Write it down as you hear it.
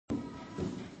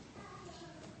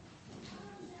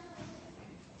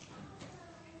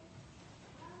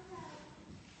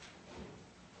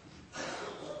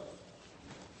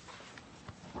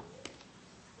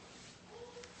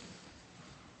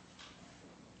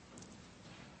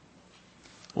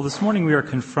Well, this morning we are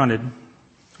confronted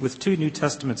with two New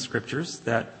Testament scriptures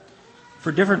that,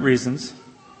 for different reasons,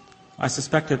 I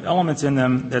suspect have elements in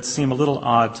them that seem a little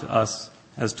odd to us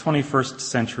as 21st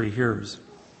century hearers.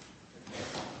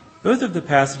 Both of the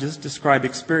passages describe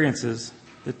experiences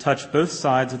that touch both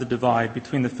sides of the divide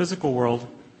between the physical world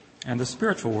and the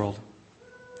spiritual world.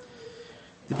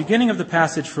 The beginning of the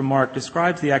passage from Mark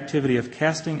describes the activity of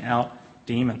casting out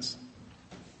demons,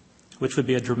 which would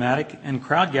be a dramatic and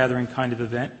crowd-gathering kind of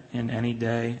event in any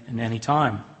day and any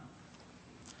time.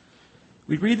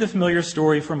 We read the familiar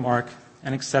story from Mark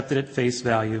and accept it at face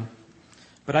value,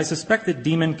 but I suspect that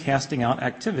demon casting out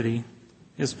activity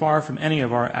is far from any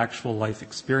of our actual life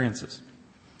experiences.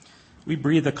 We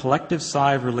breathe a collective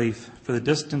sigh of relief for the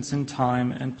distance in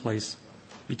time and place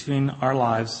between our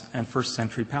lives and first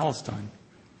century Palestine.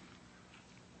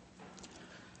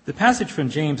 The passage from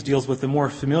James deals with the more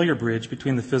familiar bridge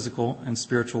between the physical and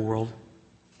spiritual world,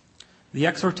 the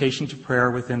exhortation to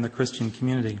prayer within the Christian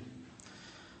community.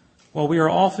 While we are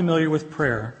all familiar with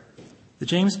prayer, the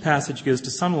James passage goes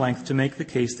to some length to make the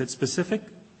case that specific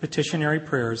petitionary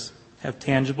prayers have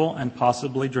tangible and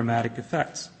possibly dramatic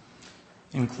effects,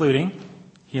 including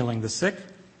healing the sick,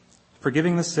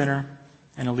 forgiving the sinner,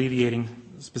 and alleviating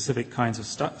specific kinds of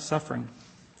suffering.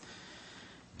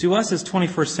 To us as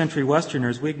 21st century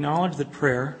Westerners, we acknowledge that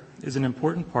prayer is an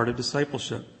important part of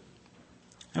discipleship.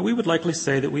 And we would likely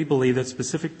say that we believe that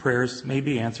specific prayers may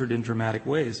be answered in dramatic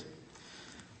ways.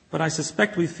 But I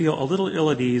suspect we feel a little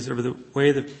ill at ease over the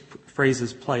way the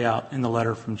phrases play out in the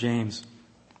letter from James.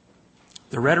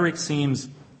 The rhetoric seems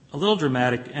a little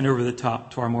dramatic and over the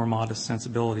top to our more modest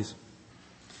sensibilities.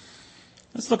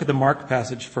 Let's look at the Mark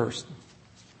passage first.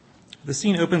 The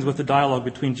scene opens with a dialogue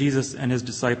between Jesus and his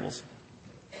disciples.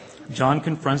 John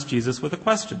confronts Jesus with a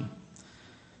question.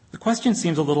 The question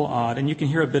seems a little odd, and you can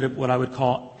hear a bit of what I would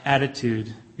call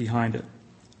attitude behind it.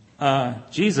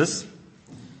 Jesus,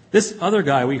 this other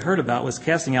guy we heard about was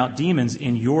casting out demons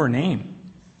in your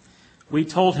name. We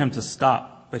told him to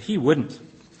stop, but he wouldn't.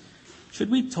 Should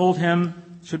we tell him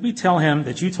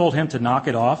that you told him to knock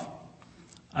it off?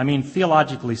 I mean,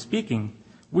 theologically speaking,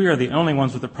 we are the only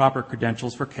ones with the proper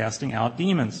credentials for casting out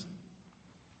demons.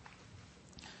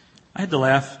 I had to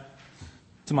laugh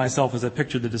to myself as I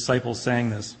pictured the disciples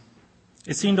saying this.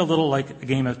 It seemed a little like a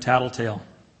game of tattletale.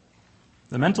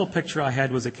 The mental picture I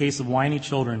had was a case of whiny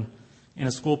children in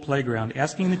a school playground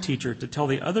asking the teacher to tell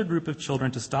the other group of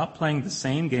children to stop playing the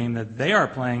same game that they are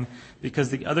playing because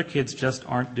the other kids just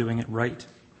aren't doing it right.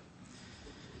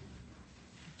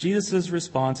 Jesus'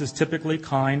 response is typically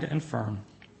kind and firm.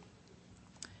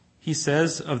 He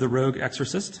says of the rogue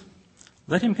exorcist,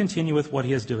 "Let him continue with what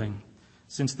he is doing,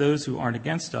 since those who aren't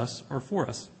against us are for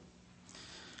us."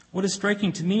 What is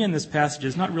striking to me in this passage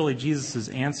is not really Jesus'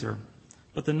 answer,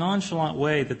 but the nonchalant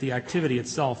way that the activity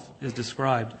itself is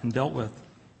described and dealt with.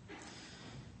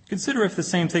 Consider if the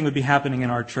same thing would be happening in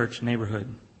our church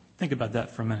neighborhood. Think about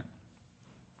that for a minute.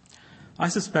 I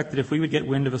suspect that if we would get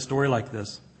wind of a story like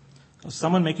this, of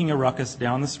someone making a ruckus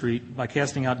down the street by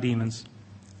casting out demons,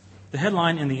 the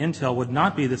headline in the intel would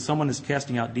not be that someone is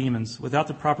casting out demons without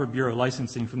the proper bureau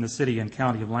licensing from the city and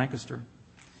county of Lancaster.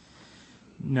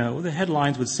 No, the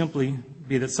headlines would simply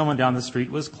be that someone down the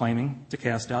street was claiming to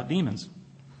cast out demons.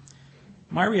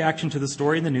 My reaction to the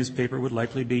story in the newspaper would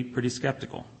likely be pretty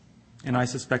skeptical, and I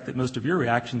suspect that most of your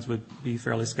reactions would be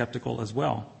fairly skeptical as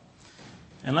well.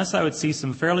 Unless I would see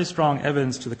some fairly strong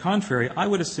evidence to the contrary, I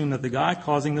would assume that the guy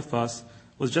causing the fuss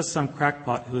was just some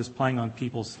crackpot who is playing on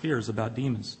people's fears about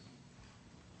demons.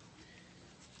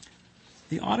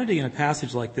 The oddity in a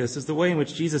passage like this is the way in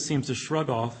which Jesus seems to shrug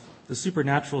off the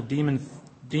supernatural demon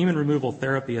removal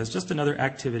therapy as just another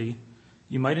activity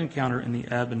you might encounter in the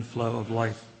ebb and flow of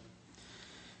life.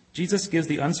 Jesus gives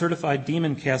the uncertified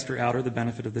demon caster outer the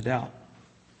benefit of the doubt.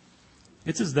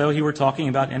 It's as though he were talking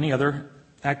about any other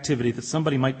activity that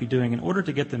somebody might be doing in order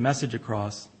to get the message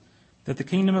across that the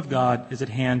kingdom of God is at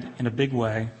hand in a big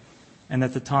way and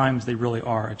that the times they really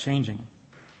are a-changing.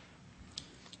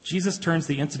 Jesus turns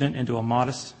the incident into a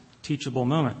modest, teachable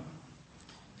moment.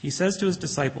 He says to his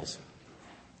disciples,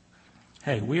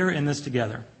 "Hey, we are in this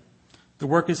together. The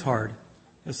work is hard.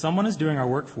 If someone is doing our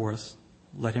work for us,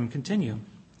 let him continue.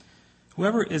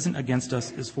 Whoever isn't against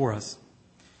us is for us.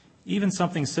 Even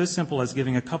something so simple as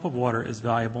giving a cup of water is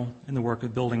valuable in the work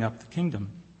of building up the kingdom."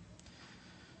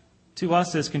 To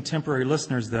us as contemporary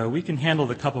listeners, though, we can handle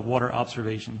the cup of water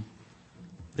observation.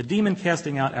 The demon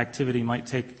casting out activity might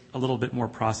take a little bit more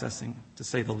processing, to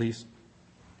say the least.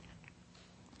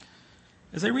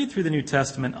 As I read through the New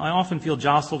Testament, I often feel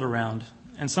jostled around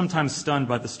and sometimes stunned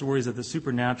by the stories of the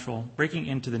supernatural breaking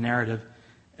into the narrative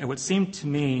at what seemed to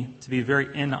me to be very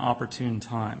inopportune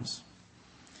times.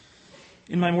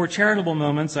 In my more charitable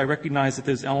moments, I recognize that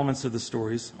those elements of the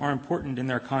stories are important in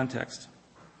their context.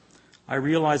 I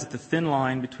realize that the thin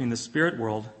line between the spirit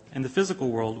world and the physical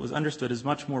world was understood as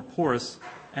much more porous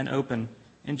and open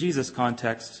in Jesus'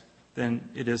 context than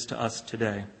it is to us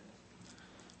today.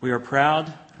 We are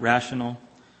proud, rational,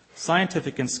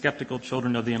 scientific, and skeptical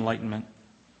children of the Enlightenment,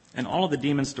 and all of the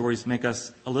demon stories make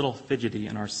us a little fidgety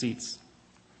in our seats.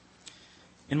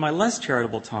 In my less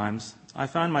charitable times, I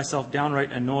found myself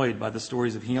downright annoyed by the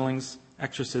stories of healings,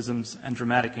 exorcisms, and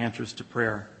dramatic answers to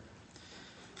prayer.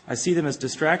 I see them as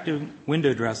distracted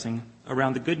window dressing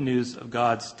around the good news of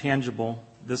God's tangible,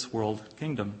 this-world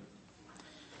kingdom.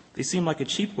 They seem like a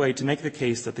cheap way to make the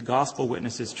case that the gospel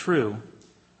witness is true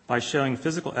by showing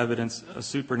physical evidence of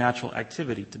supernatural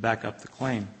activity to back up the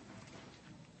claim.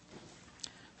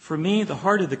 For me, the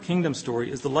heart of the kingdom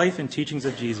story is the life and teachings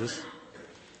of Jesus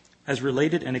as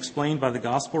related and explained by the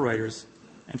gospel writers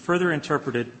and further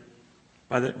interpreted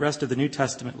by the rest of the New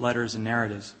Testament letters and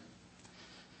narratives.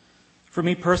 For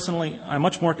me personally, I'm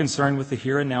much more concerned with the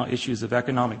here and now issues of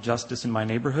economic justice in my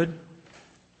neighborhood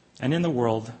and in the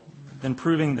world than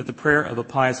proving that the prayer of a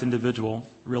pious individual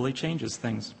really changes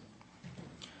things.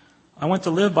 I want to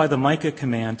live by the Micah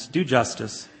command to do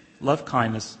justice, love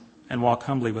kindness, and walk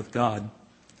humbly with God.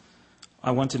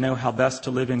 I want to know how best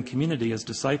to live in community as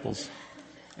disciples,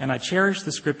 and I cherish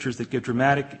the scriptures that give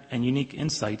dramatic and unique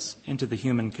insights into the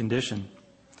human condition.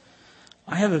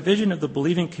 I have a vision of the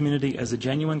believing community as a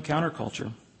genuine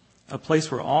counterculture, a place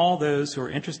where all those who are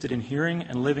interested in hearing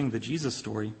and living the Jesus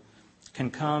story can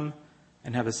come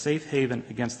and have a safe haven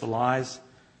against the lies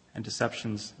and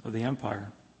deceptions of the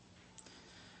empire.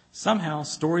 Somehow,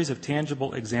 stories of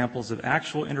tangible examples of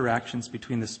actual interactions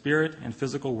between the spirit and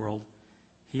physical world,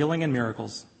 healing and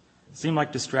miracles, seem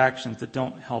like distractions that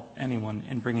don't help anyone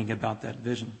in bringing about that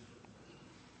vision.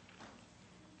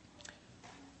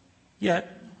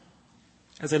 Yet,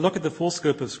 as I look at the full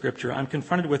scope of Scripture, I'm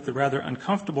confronted with the rather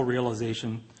uncomfortable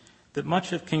realization that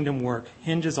much of kingdom work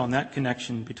hinges on that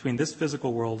connection between this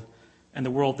physical world and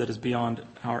the world that is beyond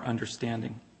our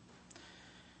understanding.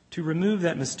 To remove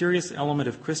that mysterious element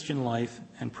of Christian life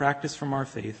and practice from our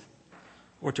faith,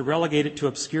 or to relegate it to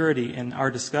obscurity in our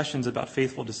discussions about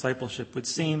faithful discipleship, would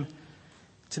seem,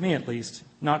 to me at least,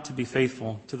 not to be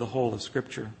faithful to the whole of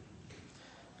Scripture.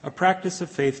 A practice of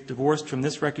faith divorced from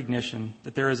this recognition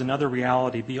that there is another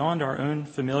reality beyond our own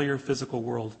familiar physical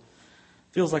world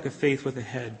feels like a faith with a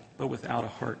head, but without a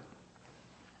heart.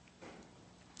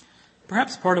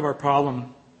 Perhaps part of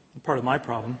my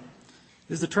problem,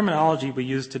 is the terminology we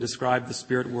use to describe the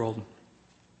spirit world.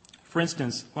 For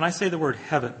instance, when I say the word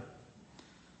heaven,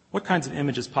 what kinds of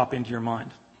images pop into your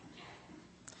mind?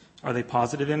 Are they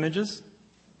positive images?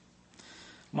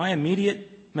 My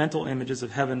immediate mental images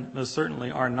of heaven most certainly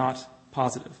are not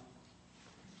positive.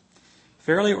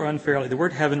 Fairly or unfairly, the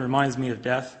word heaven reminds me of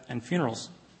death and funerals.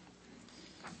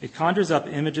 It conjures up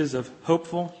images of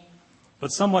hopeful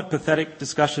but somewhat pathetic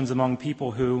discussions among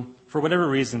people who, for whatever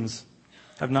reasons,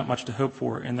 have not much to hope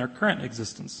for in their current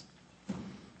existence.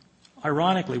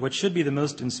 Ironically, what should be the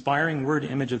most inspiring word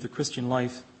image of the Christian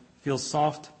life feels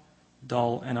soft,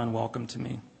 dull, and unwelcome to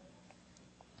me.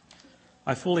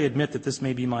 I fully admit that this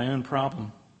may be my own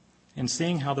problem in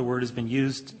seeing how the word has been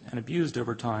used and abused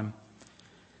over time.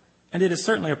 And it is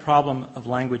certainly a problem of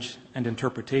language and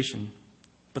interpretation,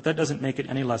 but that doesn't make it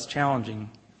any less challenging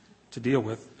to deal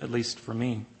with, at least for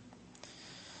me.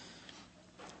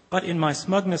 But in my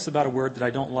smugness about a word that I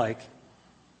don't like,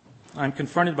 I'm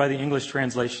confronted by the English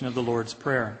translation of the Lord's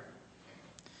Prayer.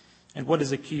 And what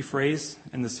is a key phrase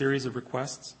in the series of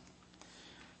requests?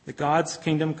 That God's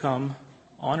kingdom come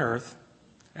on earth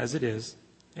as it is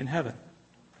in heaven.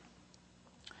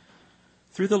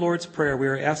 Through the Lord's Prayer, we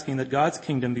are asking that God's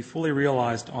kingdom be fully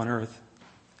realized on earth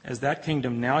as that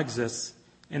kingdom now exists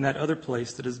in that other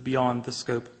place that is beyond the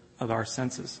scope of our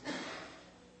senses.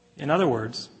 In other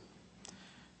words,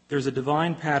 there's a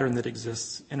divine pattern that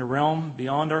exists in a realm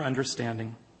beyond our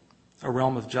understanding, a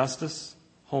realm of justice,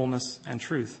 wholeness, and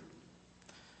truth.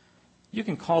 You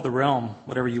can call the realm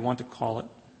whatever you want to call it,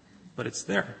 but it's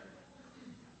there.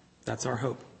 That's our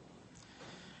hope.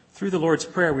 Through the Lord's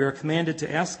Prayer, we are commanded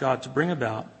to ask God to bring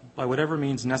about, by whatever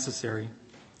means necessary,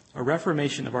 a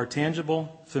reformation of our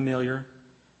tangible, familiar,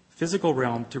 physical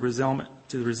realm to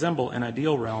resemble an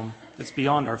ideal realm that's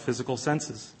beyond our physical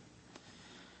senses.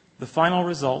 The final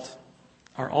result,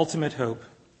 our ultimate hope,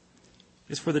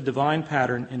 is for the divine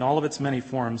pattern in all of its many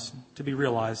forms to be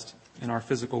realized in our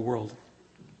physical world.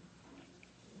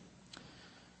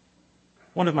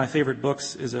 One of my favorite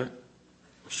books is a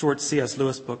short C.S.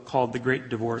 Lewis book called The Great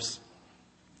Divorce.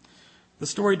 The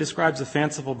story describes a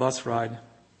fanciful bus ride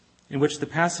in which the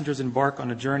passengers embark on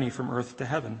a journey from earth to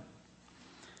heaven.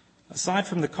 Aside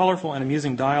from the colorful and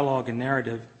amusing dialogue and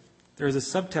narrative, there is a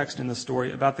subtext in the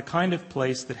story about the kind of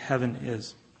place that heaven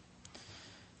is.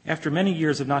 After many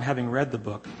years of not having read the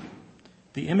book,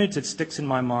 the image that sticks in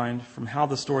my mind from how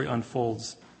the story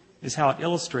unfolds is how it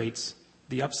illustrates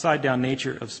the upside-down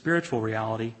nature of spiritual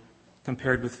reality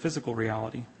compared with physical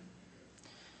reality.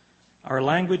 Our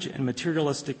language and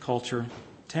materialistic culture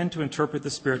tend to interpret the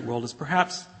spirit world as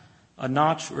perhaps a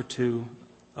notch or two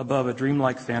above a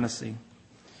dreamlike fantasy,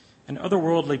 an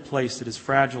otherworldly place that is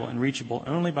fragile and reachable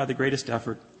only by the greatest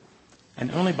effort and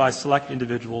only by select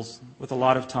individuals with a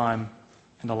lot of time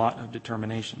and a lot of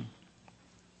determination.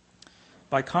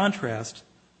 By contrast,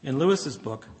 in Lewis's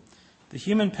book, the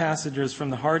human passengers from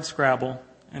the hard scrabble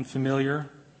and familiar,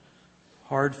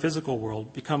 hard physical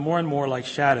world become more and more like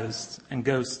shadows and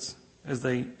ghosts as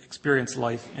they experience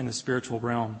life in the spiritual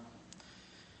realm.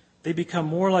 They become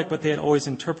more like what they had always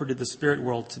interpreted the spirit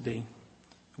world to be,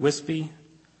 wispy,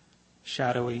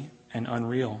 shadowy, and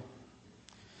unreal.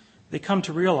 They come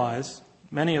to realize,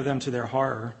 many of them to their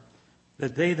horror,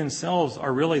 that they themselves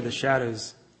are really the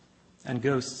shadows and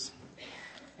ghosts.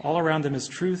 All around them is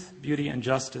truth, beauty, and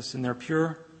justice in their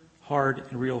pure, hard,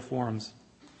 and real forms.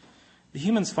 The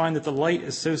humans find that the light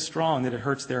is so strong that it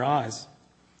hurts their eyes,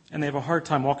 and they have a hard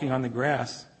time walking on the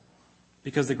grass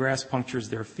because the grass punctures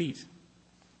their feet.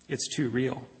 It's too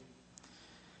real.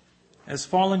 As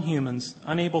fallen humans,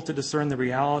 unable to discern the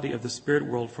reality of the spirit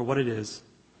world for what it is,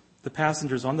 the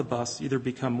passengers on the bus either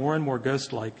become more and more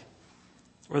ghost-like,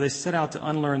 or they set out to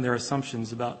unlearn their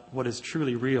assumptions about what is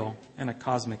truly real in a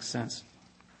cosmic sense.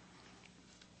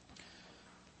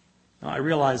 Now, I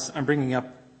realize I'm bringing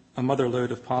up a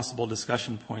motherlode of possible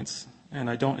discussion points, and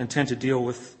I don't intend to deal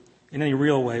with, in any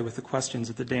real way, with the questions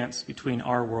of the dance between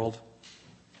our world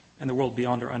and the world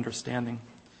beyond our understanding.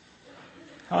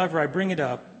 However, I bring it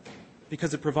up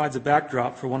because it provides a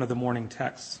backdrop for one of the morning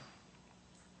texts.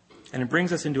 And it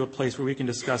brings us into a place where we can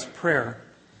discuss prayer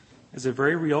as a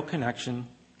very real connection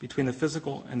between the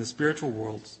physical and the spiritual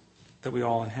worlds that we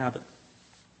all inhabit.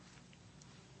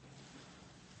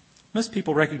 Most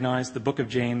people recognize the book of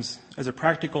James as a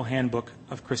practical handbook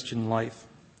of Christian life.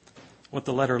 What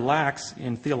the letter lacks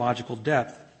in theological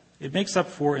depth, it makes up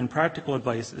for in practical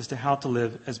advice as to how to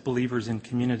live as believers in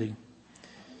community.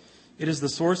 It is the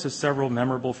source of several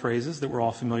memorable phrases that we're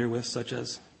all familiar with, such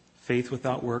as, faith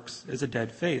without works is a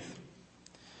dead faith.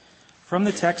 From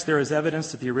the text, there is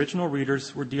evidence that the original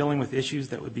readers were dealing with issues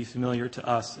that would be familiar to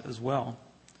us as well.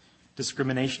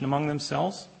 Discrimination among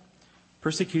themselves,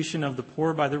 persecution of the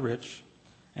poor by the rich,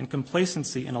 and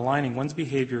complacency in aligning one's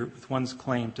behavior with one's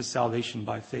claim to salvation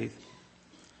by faith.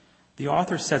 The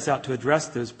author sets out to address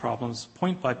those problems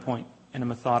point by point in a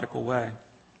methodical way.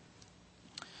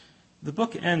 The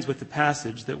book ends with the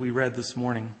passage that we read this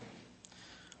morning.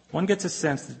 One gets a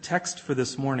sense that the text for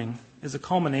this morning is a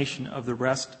culmination of the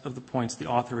rest of the points the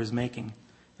author is making.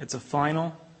 It's a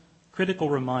final, critical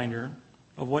reminder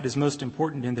of what is most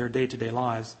important in their day-to-day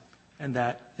lives, and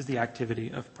that is the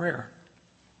activity of prayer.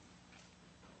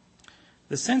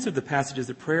 The sense of the passage is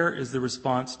that prayer is the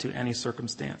response to any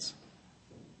circumstance.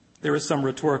 There is some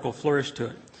rhetorical flourish to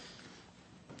it.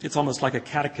 It's almost like a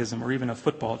catechism or even a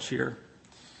football cheer.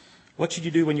 What should you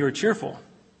do when you are cheerful?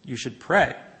 You should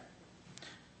pray.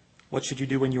 What should you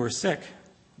do when you are sick?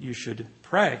 You should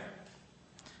pray.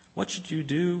 What should you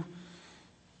do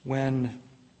when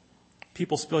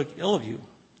people speak ill of you?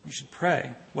 You should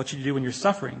pray. What should you do when you're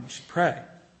suffering? You should pray.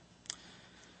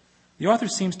 The author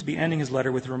seems to be ending his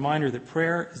letter with a reminder that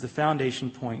prayer is the foundation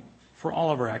point for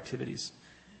all of our activities.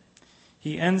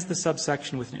 He ends the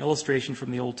subsection with an illustration from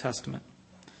the Old Testament.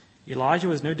 Elijah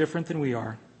was no different than we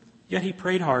are, yet he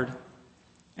prayed hard,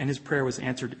 and his prayer was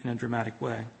answered in a dramatic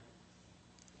way.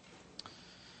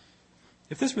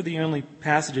 If this were the only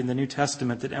passage in the New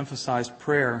Testament that emphasized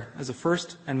prayer as a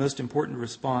first and most important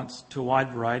response to a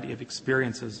wide variety of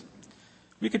experiences,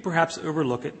 we could perhaps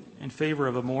overlook it in favor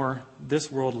of a more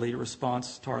this-worldly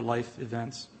response to our life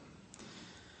events.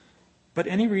 But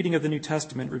any reading of the New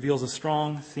Testament reveals a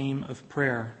strong theme of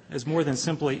prayer as more than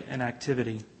simply an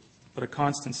activity, but a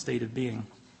constant state of being.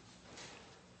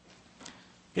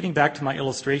 Getting back to my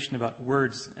illustration about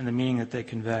words and the meaning that they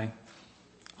convey,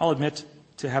 I'll admit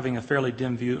to having a fairly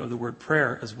dim view of the word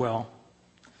prayer as well.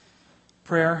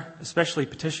 Prayer, especially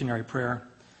petitionary prayer,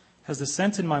 has the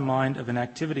sense in my mind of an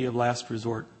activity of last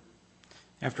resort,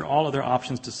 after all other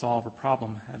options to solve a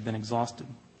problem have been exhausted.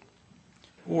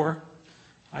 Or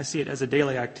I see it as a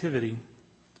daily activity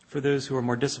for those who are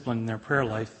more disciplined in their prayer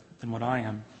life than what I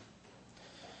am.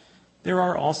 There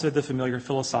are also the familiar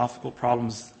philosophical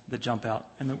problems that jump out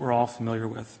and that we're all familiar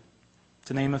with.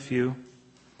 To name a few,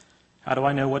 how do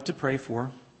I know what to pray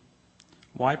for?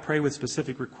 Why pray with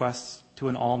specific requests to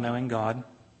an all-knowing God?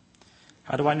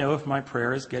 How do I know if my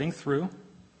prayer is getting through?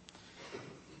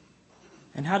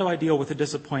 And how do I deal with the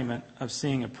disappointment of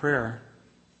seeing a prayer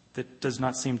that does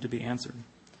not seem to be answered?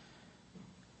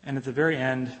 And at the very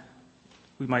end,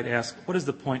 we might ask, what is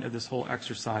the point of this whole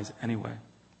exercise anyway?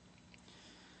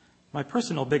 My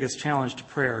personal biggest challenge to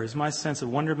prayer is my sense of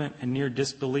wonderment and near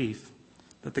disbelief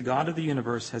that the God of the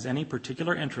universe has any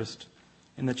particular interest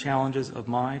in the challenges of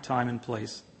my time and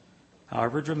place,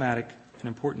 however dramatic and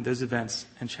important those events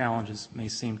and challenges may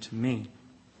seem to me.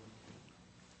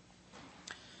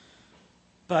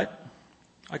 But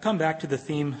I come back to the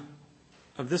theme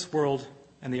of this world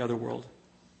and the other world,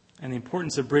 and the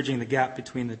importance of bridging the gap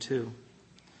between the two.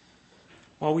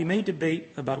 While we may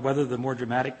debate about whether the more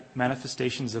dramatic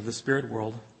manifestations of the spirit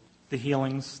world, the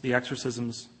healings, the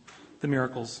exorcisms, the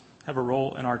miracles, have a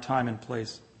role in our time and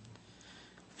place,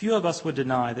 few of us would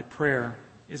deny that prayer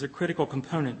is a critical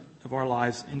component of our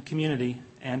lives in community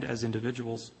and as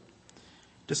individuals.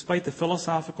 Despite the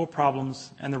philosophical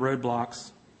problems and the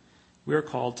roadblocks, we are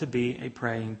called to be a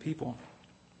praying people.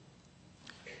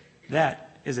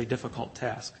 That is a difficult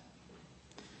task.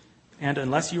 And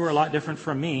unless you are a lot different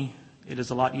from me, it is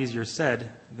a lot easier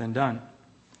said than done.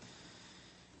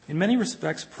 In many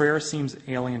respects, prayer seems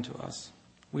alien to us.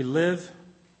 We live,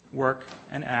 work,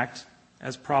 and act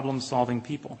as problem-solving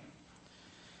people.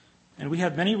 And we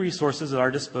have many resources at our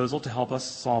disposal to help us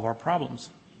solve our problems.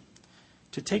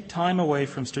 To take time away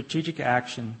from strategic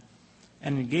action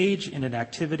and engage in an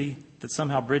activity that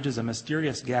somehow bridges a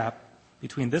mysterious gap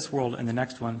between this world and the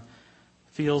next one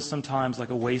feels sometimes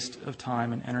like a waste of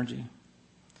time and energy.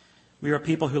 We are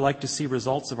people who like to see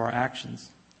results of our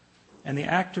actions, and the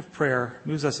act of prayer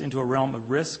moves us into a realm of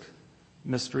risk,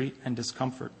 mystery, and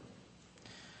discomfort.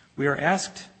 We are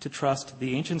asked to trust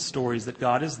the ancient stories that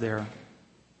God is there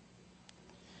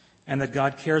and that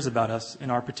God cares about us in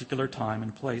our particular time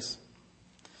and place.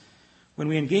 When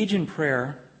we engage in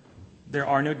prayer, there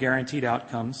are no guaranteed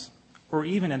outcomes or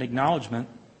even an acknowledgement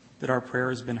that our prayer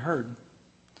has been heard.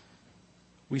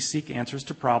 We seek answers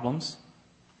to problems.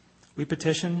 We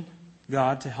petition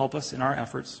God to help us in our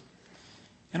efforts.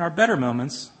 In our better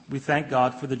moments, we thank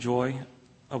God for the joy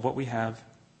of what we have.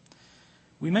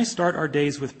 We may start our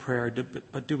days with prayer,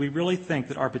 but do we really think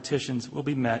that our petitions will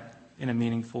be met in a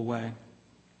meaningful way?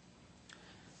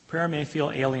 Prayer may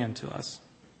feel alien to us,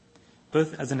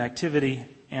 both as an activity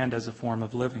and as a form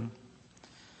of living.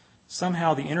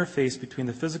 Somehow the interface between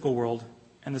the physical world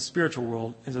and the spiritual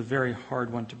world is a very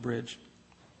hard one to bridge.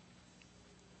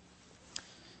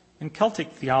 In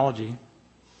Celtic theology,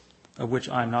 of which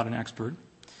I am not an expert,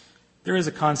 there is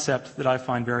a concept that I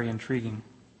find very intriguing.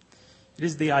 It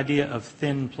is the idea of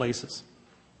thin places.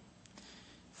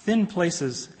 Thin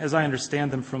places, as I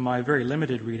understand them from my very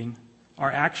limited reading,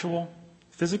 are actual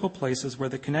physical places where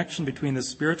the connection between the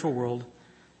spiritual world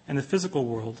and the physical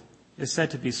world is said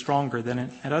to be stronger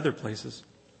than at other places.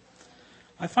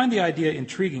 I find the idea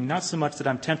intriguing, not so much that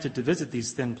I'm tempted to visit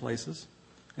these thin places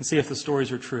and see if the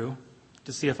stories are true,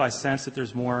 to see if I sense that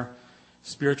there's more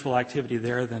spiritual activity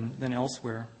there than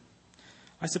elsewhere.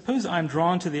 I suppose I'm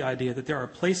drawn to the idea that there are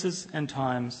places and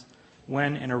times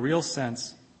when, in a real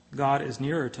sense, God is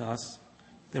nearer to us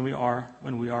than we are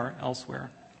when we are elsewhere.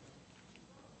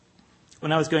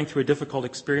 When I was going through a difficult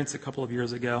experience a couple of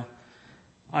years ago,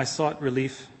 I sought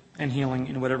relief and healing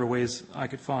in whatever ways I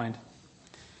could find.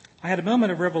 I had a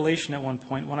moment of revelation at one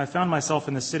point when I found myself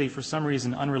in the city for some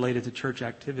reason unrelated to church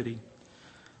activity.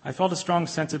 I felt a strong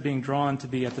sense of being drawn to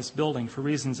be at this building for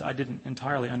reasons I didn't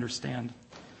entirely understand.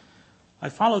 I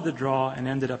followed the draw and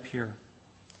ended up here.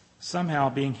 Somehow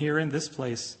being here in this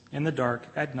place, in the dark,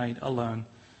 at night, alone,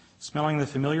 smelling the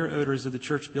familiar odors of the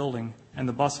church building and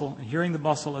the bustle, and hearing the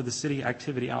bustle of the city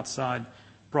activity outside,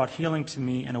 brought healing to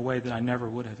me in a way that I never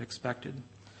would have expected.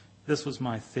 This was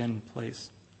my thin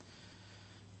place.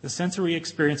 The sensory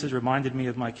experiences reminded me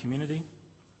of my community,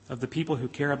 of the people who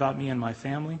care about me and my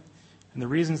family, and the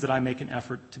reasons that I make an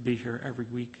effort to be here every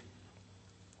week.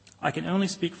 I can only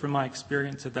speak from my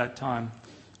experience at that time,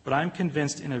 but I'm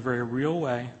convinced in a very real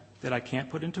way that I can't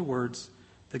put into words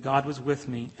that God was with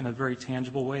me in a very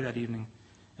tangible way that evening,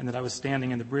 and that I was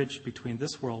standing in the bridge between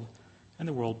this world and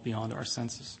the world beyond our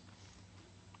senses.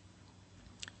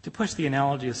 To push the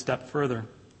analogy a step further,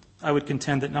 I would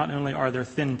contend that not only are there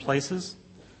thin places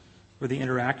where the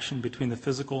interaction between the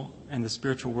physical and the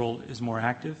spiritual world is more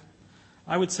active,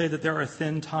 I would say that there are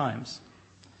thin times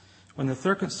when the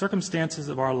circumstances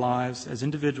of our lives as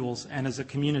individuals and as a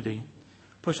community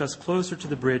push us closer to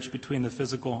the bridge between the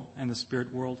physical and the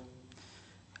spirit world.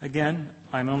 Again,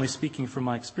 I'm only speaking from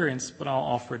my experience, but I'll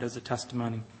offer it as a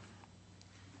testimony.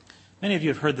 Many of you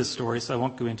have heard this story, so I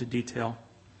won't go into detail.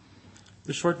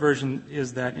 The short version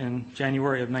is that in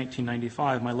January of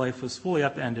 1995, my life was fully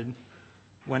upended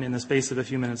when, in the space of a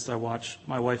few minutes, I watched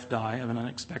my wife die of an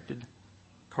unexpected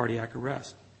cardiac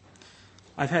arrest.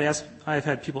 I've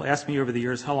had people ask me over the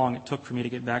years how long it took for me to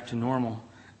get back to normal.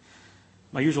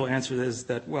 My usual answer is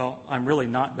that, well, I'm really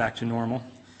not back to normal,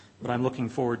 but I'm looking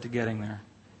forward to getting there.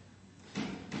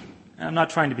 And I'm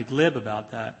not trying to be glib about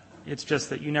that. It's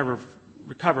just that you never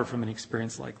recover from an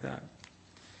experience like that.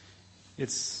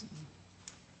 It's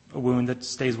a wound that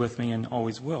stays with me and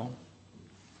always will.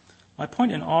 My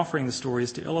point in offering the story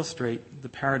is to illustrate the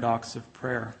paradox of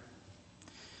prayer.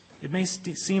 It may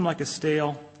seem like a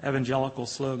stale evangelical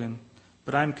slogan,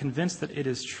 but I'm convinced that it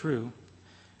is true.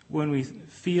 When we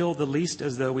feel the least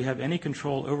as though we have any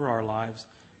control over our lives,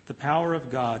 the power of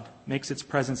God makes its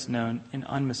presence known in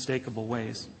unmistakable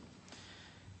ways.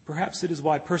 Perhaps it is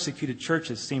why persecuted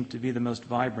churches seem to be the most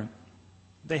vibrant.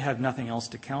 They have nothing else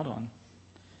to count on.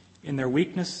 In their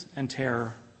weakness and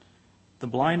terror, the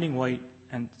blinding light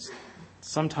and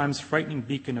sometimes frightening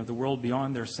beacon of the world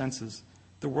beyond their senses,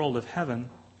 the world of heaven,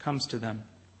 comes to them.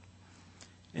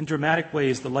 In dramatic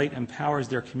ways, the light empowers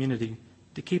their community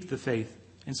to keep the faith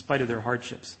in spite of their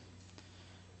hardships.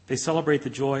 They celebrate the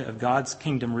joy of God's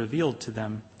kingdom revealed to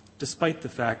them, despite the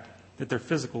fact that their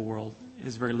physical world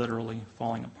is very literally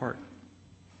falling apart.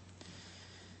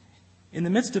 In the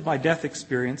midst of my death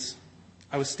experience,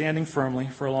 I was standing firmly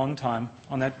for a long time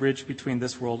on that bridge between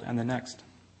this world and the next.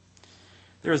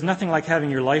 There is nothing like having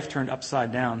your life turned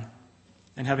upside down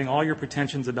and having all your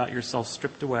pretensions about yourself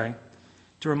stripped away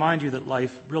to remind you that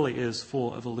life really is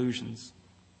full of illusions.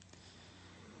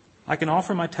 I can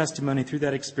offer my testimony through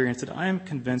that experience that I am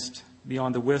convinced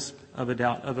beyond the wisp of a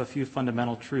doubt of a few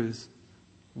fundamental truths.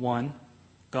 1,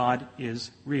 God is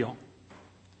real.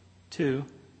 2,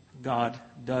 God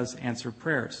does answer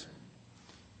prayers.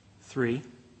 3,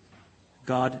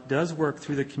 God does work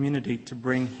through the community to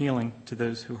bring healing to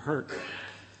those who hurt.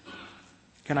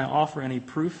 Can I offer any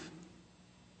proof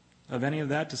of any of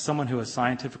that to someone who is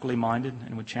scientifically minded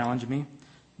and would challenge me?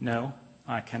 No,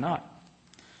 I cannot.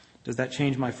 Does that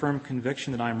change my firm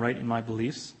conviction that I am right in my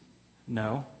beliefs?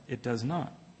 No, it does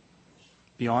not.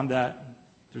 Beyond that,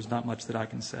 there's not much that I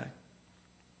can say.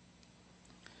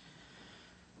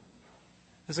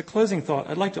 As a closing thought,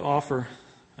 I'd like to offer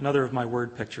another of my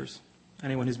word pictures.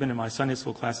 Anyone who's been in my Sunday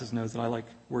school classes knows that I like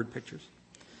word pictures.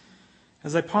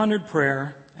 As I pondered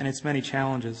prayer and its many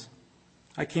challenges,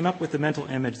 I came up with a mental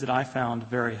image that I found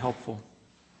very helpful.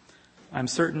 I'm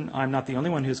certain I'm not the only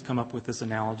one who's come up with this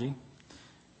analogy,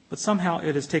 but somehow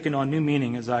it has taken on new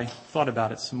meaning as I thought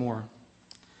about it some more.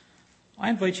 I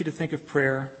invite you to think of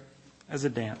prayer as a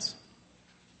dance.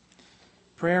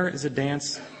 Prayer is a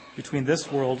dance between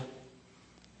this world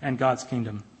and God's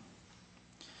kingdom.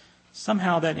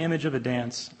 Somehow that image of a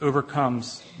dance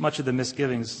overcomes much of the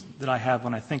misgivings that I have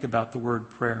when I think about the word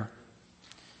prayer.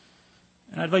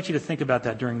 And I invite you to think about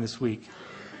that during this week.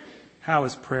 How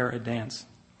is prayer a dance?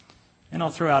 And I'll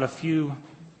throw out a few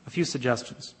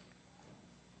suggestions.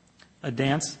 A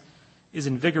dance is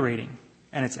invigorating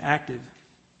and it's active.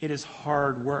 It is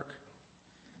hard work.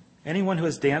 Anyone who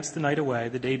has danced the night away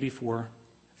the day before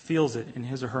feels it in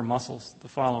his or her muscles the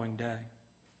following day.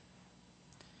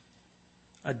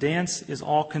 A dance is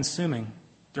all-consuming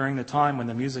during the time when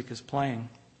the music is playing.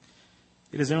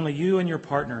 It is only you and your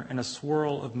partner in a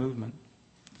swirl of movement.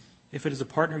 If it is a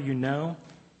partner you know,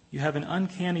 you have an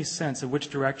uncanny sense of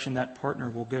which direction that partner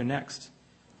will go next,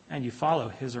 and you follow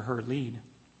his or her lead.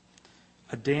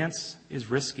 A dance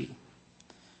is risky.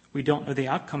 We don't know the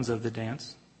outcomes of the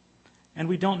dance, and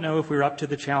we don't know if we're up to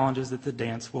the challenges that the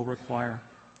dance will require.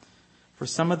 For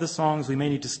some of the songs, we may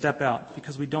need to step out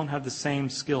because we don't have the same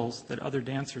skills that other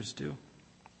dancers do.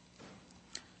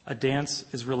 A dance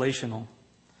is relational.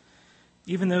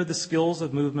 Even though the skills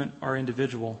of movement are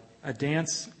individual, a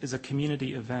dance is a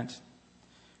community event.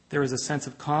 There is a sense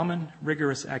of common,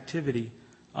 rigorous activity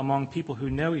among people who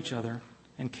know each other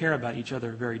and care about each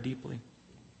other very deeply.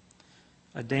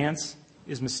 A dance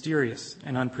is mysterious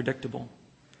and unpredictable.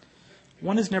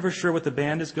 One is never sure what the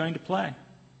band is going to play.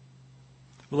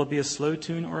 Will it be a slow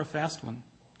tune or a fast one?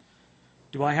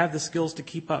 Do I have the skills to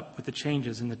keep up with the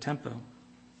changes in the tempo?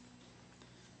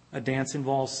 A dance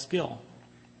involves skill.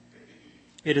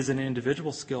 It is an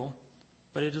individual skill,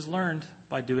 but it is learned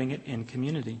by doing it in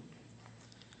community.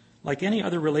 Like any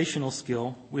other relational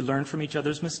skill, we learn from each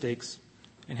other's mistakes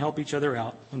and help each other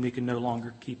out when we can no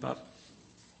longer keep up.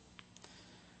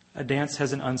 A dance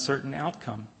has an uncertain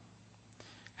outcome.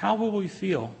 How will we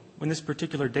feel when this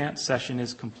particular dance session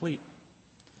is complete?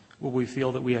 Will we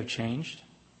feel that we have changed?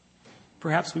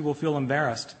 Perhaps we will feel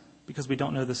embarrassed because we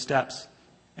don't know the steps,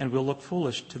 and we'll look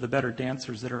foolish to the better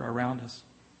dancers that are around us.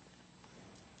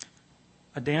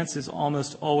 A dance is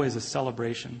almost always a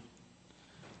celebration.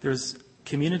 There's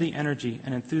community energy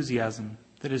and enthusiasm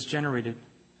that is generated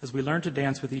as we learn to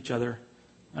dance with each other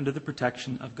under the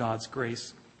protection of God's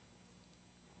grace.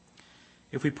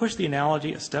 If we push the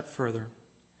analogy a step further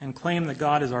and claim that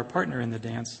God is our partner in the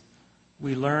dance,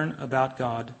 we learn about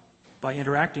God by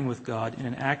interacting with God in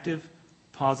an active,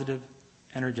 positive,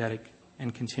 energetic,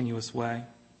 and continuous way.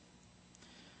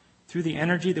 Through the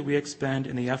energy that we expend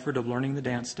in the effort of learning the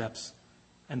dance steps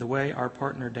and the way our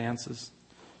partner dances,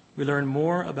 we learn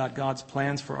more about God's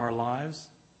plans for our lives,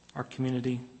 our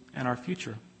community, and our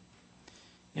future.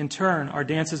 In turn, our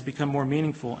dances become more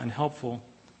meaningful and helpful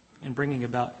in bringing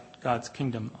about God's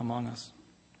kingdom among us.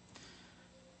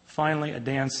 Finally, a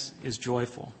dance is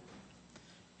joyful.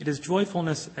 It is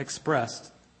joyfulness expressed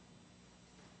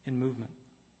in movement,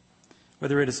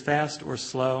 whether it is fast or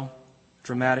slow,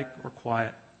 dramatic or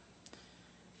quiet.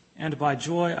 And by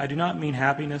joy, I do not mean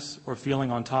happiness or feeling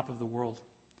on top of the world.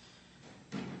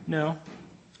 No,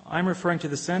 I'm referring to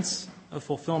the sense of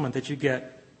fulfillment that you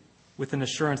get with an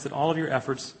assurance that all of your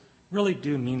efforts really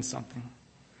do mean something,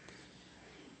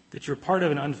 that you're part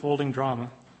of an unfolding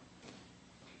drama,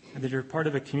 and that you're part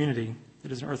of a community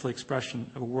that is an earthly expression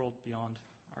of a world beyond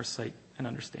our sight and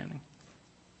understanding.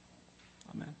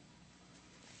 Amen.